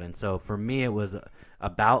about. And so for me, it was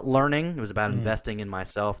about learning. It was about Mm. investing in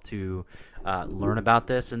myself to learn about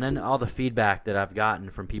this, and then all the feedback that I've gotten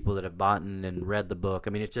from people that have bought and read the book.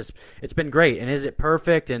 I mean, it's been great. And is it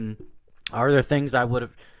perfect? And are there things I would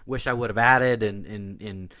have wish I would have added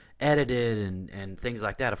and edited and things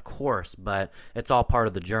like that? Of course, but it's all part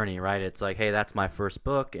of the journey, right? It's like, hey, that's my first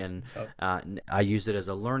book, and Yep. I use it as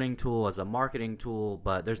a learning tool, as a marketing tool.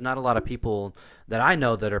 But there's not a lot of people that I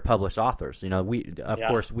know that are published authors. We of Yeah.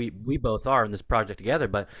 course we both are in this project together,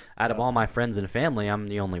 but out of Yep. all my friends and family, I'm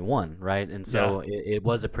the only one, right? And Yeah. so it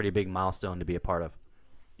was a pretty big milestone to be a part of.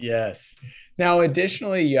 Yes. Now,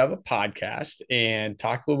 additionally, you have a podcast, and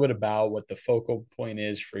talk a little bit about what the focal point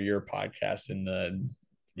is for your podcast and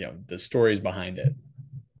the stories behind it.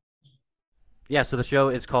 Yeah, so the show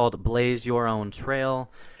is called Blaze Your Own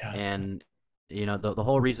Trail. Yeah. And the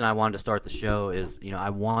whole reason I wanted to start the show is, I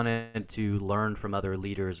wanted to learn from other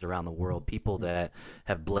leaders around the world, people that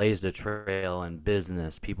have blazed a trail in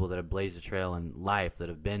business, people that have blazed a trail in life, that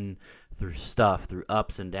have been through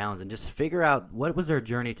ups and downs, and just figure out what was their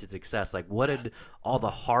journey to success. Like, what did all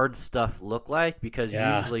the hard stuff look like? Because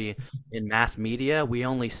Yeah. usually in mass media, we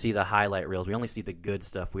only see the highlight reels, we only see the good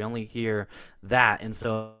stuff, we only hear that. And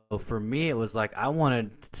so for me, it was like I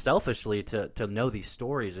wanted selfishly to know these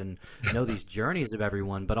stories and know these journeys of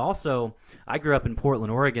everyone. But also, I grew up in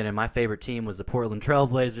Portland, Oregon, and my favorite team was the Portland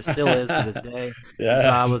Trailblazers, still is to this day. And so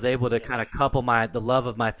I Yes. was able to kind of couple the love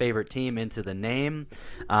of my favorite team into the name.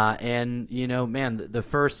 And man, the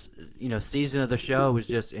first season of the show was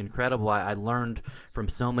just incredible. I learned from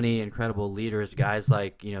so many incredible leaders, guys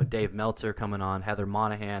like Dave Meltzer coming on, Heather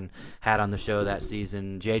Monahan had on the show that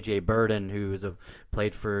season, JJ Burden,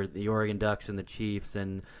 played for the Oregon Ducks and the Chiefs.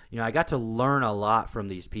 And I got to learn a lot from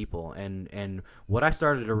these people. And what I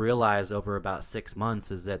started to realize over about 6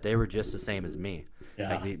 months is that they were just the same as me.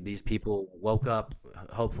 Like, Yeah. these people woke up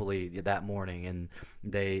hopefully that morning, and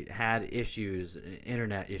they had issues,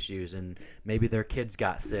 internet issues, and maybe their kids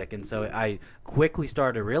got sick. And so I quickly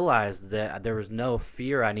started to realize that there was no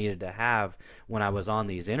fear I needed to have when I was on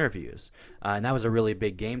these interviews. And that was a really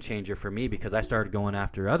big game changer for me, because I started going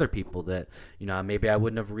after other people that maybe I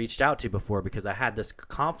wouldn't have reached out to before, because I had this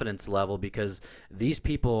confidence level, because these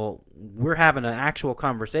people, we're having an actual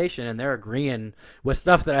conversation, and they're agreeing with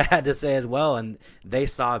stuff that I had to say as well, and they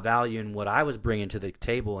saw value in what I was bringing to the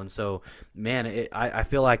table. And so, man, I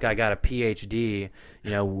feel like I got a PhD,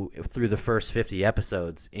 through the first 50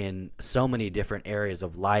 episodes in so many different areas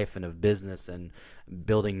of life and of business and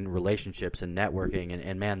building relationships and networking.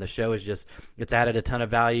 And man, the show is it's added a ton of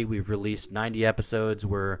value. We've released 90 episodes.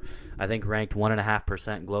 We're, I think, ranked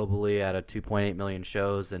 1.5% globally out of 2.8 million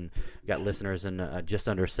shows, and got listeners in just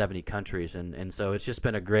under 70 countries. And so it's just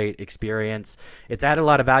been a great experience. It's added a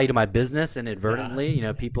lot of value to my business inadvertently.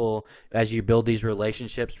 People, as you build these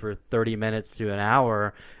relationships for 30 minutes to an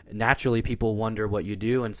hour, naturally people wonder what you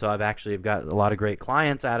do. And so I've got a lot of great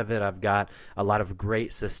clients out of it. I've got a lot of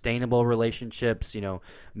great sustainable relationships.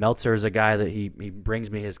 Meltzer is a guy that he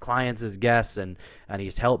brings me his clients as guests, and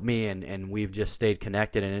he's helped me, and we've just stayed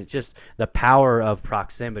connected. And it's just the power of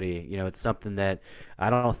proximity. It's something that I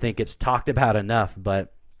don't think it's talked about enough,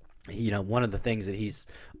 but one of the things that he's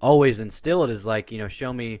always instilled is like,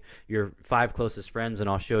 show me your five closest friends and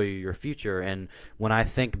I'll show you your future. And when I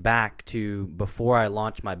think back to before I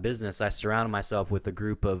launched my business, I surrounded myself with a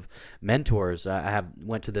group of mentors. I have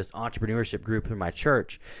went to this entrepreneurship group in my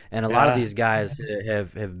church, and a lot of Yeah. these guys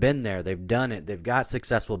have been there. They've done it. They've got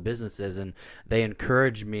successful businesses, and they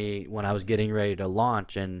encouraged me when I was getting ready to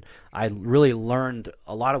launch. And I really learned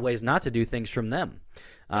a lot of ways not to do things from them.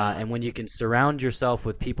 Yeah. And when you can surround yourself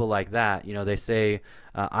with people like that, they say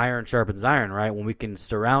iron sharpens iron, right? When we can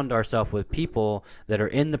surround ourselves with people that are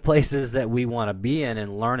in the places that we want to be in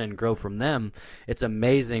and learn and grow from them, it's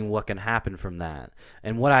amazing what can happen from that.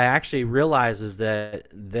 And what I actually realized is that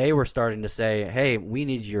they were starting to say, hey, we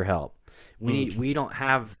need your help. Mm. We don't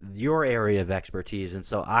have your area of expertise. And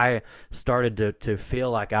so I started to feel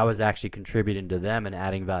like I was actually contributing to them and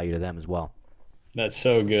adding value to them as well. That's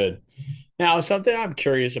so good. Now, something I'm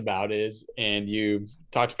curious about is, and you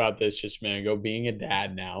talked about this just a minute ago, being a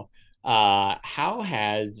dad now. How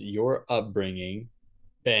has your upbringing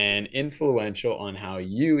been influential on how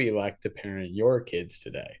you elect to parent your kids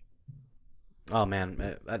today? Oh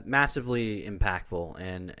man, massively impactful,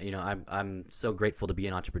 and I'm so grateful to be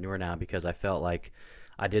an entrepreneur now because I felt like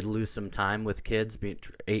I did lose some time with kids,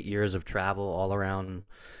 8 years of travel all around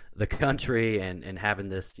the country, and having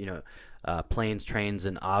this planes, trains,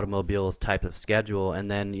 and automobiles type of schedule, and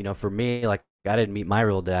then for me, like, I didn't meet my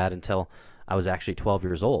real dad until I was actually 12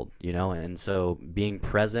 years old, and so being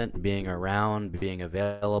present, being around, being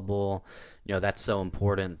available, that's so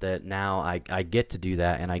important that now I get to do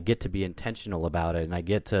that, and I get to be intentional about it, and I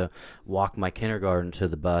get to walk my kindergarten to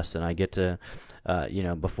the bus, and I get to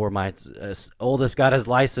before my oldest got his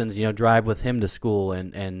license, drive with him to school,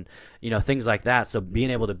 and things like that. So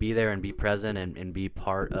being able to be there and be present, and be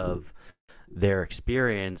part of their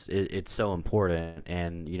experience, it's so important.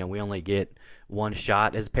 And we only get one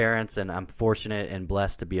shot as parents, and I'm fortunate and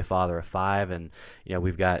blessed to be a father of five. And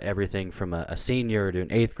we've got everything from a senior to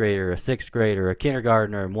an eighth grader, a sixth grader, a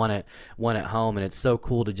kindergartner, and one at home. And it's so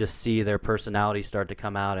cool to just see their personalities start to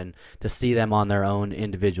come out and to see them on their own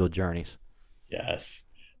individual journeys. Yes.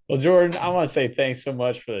 Well, Jordan, I want to say thanks so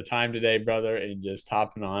much for the time today, brother, and just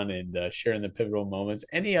hopping on and sharing the pivotal moments.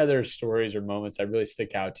 Any other stories or moments that really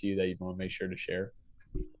stick out to you that you want to make sure to share?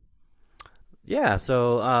 Yeah,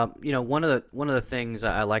 so one of the things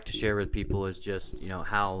I like to share with people is just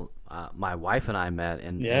how my wife and I met,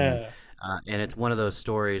 Yeah. and it's one of those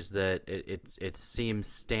stories that it seems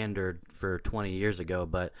standard for 20 years ago,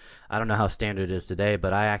 but I don't know how standard it is today.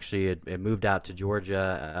 But I actually had moved out to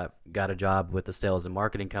Georgia, got a job with a sales and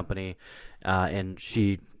marketing company, and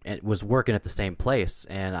she was working at the same place,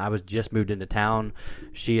 and I was just moved into town.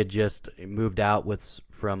 She had just moved out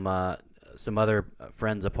from some other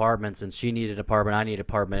friends' apartments, and she needed an apartment, I needed an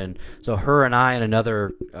apartment, and so her and I and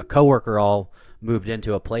another coworker all moved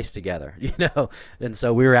into a place together, and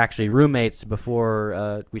so we were actually roommates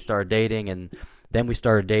before we started dating, and then we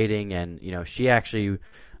started dating, and she actually.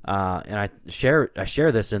 And I share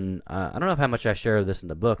this in I don't know how much I share this in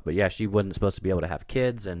the book, but yeah, she wasn't supposed to be able to have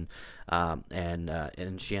kids, and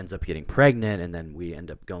she ends up getting pregnant, and then we end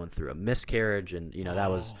up going through a miscarriage, and that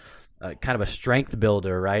was Oh, kind of a strength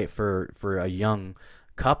builder, right, for a young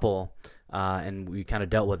couple, and we kind of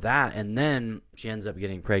dealt with that, and then she ends up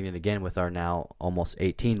getting pregnant again with our now almost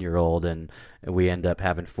 18-year-old, and we end up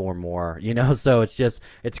having four more, so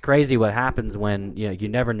it's crazy what happens when you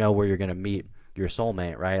never know where you're going to meet your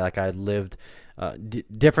soulmate, right? Like, I lived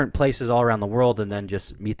different places all around the world, and then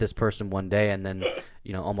just meet this person one day, and then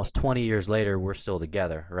almost 20 years later we're still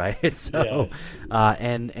together, right? So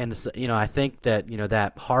yes. I think that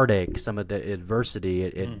that heartache, some of the adversity,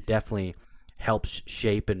 Mm. it definitely helps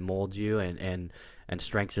shape and mold you, and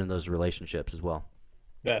strengthen those relationships as well.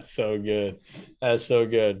 That's so good. That's so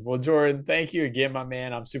good. Well, Jordan, thank you again, my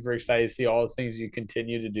man. I'm super excited to see all the things you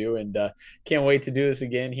continue to do, and can't wait to do this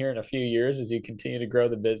again here in a few years as you continue to grow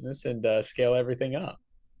the business and scale everything up.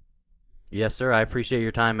 Yes, sir. I appreciate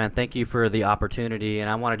your time, man. Thank you for the opportunity. And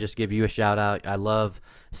I want to just give you a shout out. I love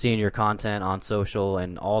seeing your content on social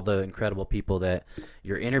and all the incredible people that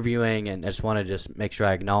you're interviewing. And I just want to just make sure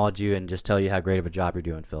I acknowledge you and just tell you how great of a job you're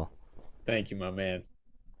doing, Phil. Thank you, my man.